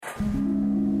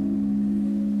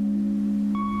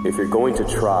If you're going to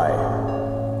try,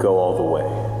 go all the way.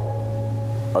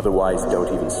 Otherwise,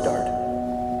 don't even start.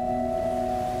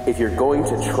 If you're going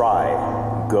to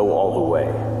try, go all the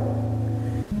way.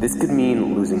 This could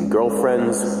mean losing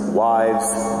girlfriends, wives,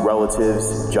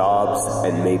 relatives, jobs,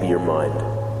 and maybe your mind.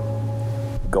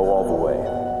 Go all the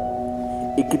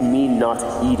way. It could mean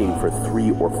not eating for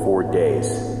 3 or 4 days.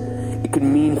 It could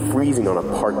mean freezing on a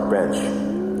park bench.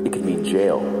 It could mean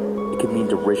jail. It could mean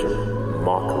derision,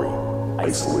 mockery,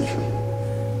 isolation.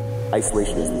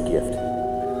 Isolation is the gift.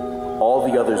 All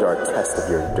the others are a test of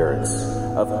your endurance,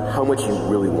 of how much you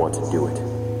really want to do it.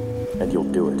 And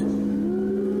you'll do it.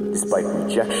 Despite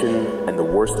rejection and the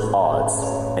worst odds,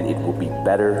 and it will be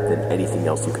better than anything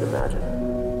else you can imagine.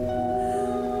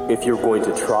 If you're going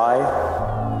to try,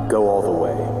 go all the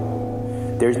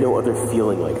way. There's no other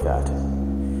feeling like that.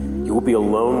 You will be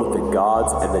alone with the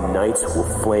gods, and the nights will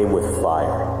flame with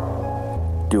fire.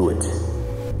 Do it.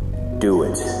 Do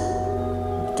it.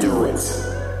 Do it.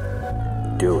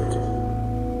 Do it.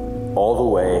 All the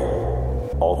way,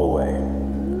 all the way.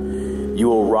 You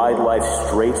will ride life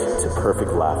straight to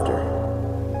perfect laughter.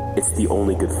 It's the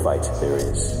only good fight there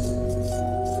is.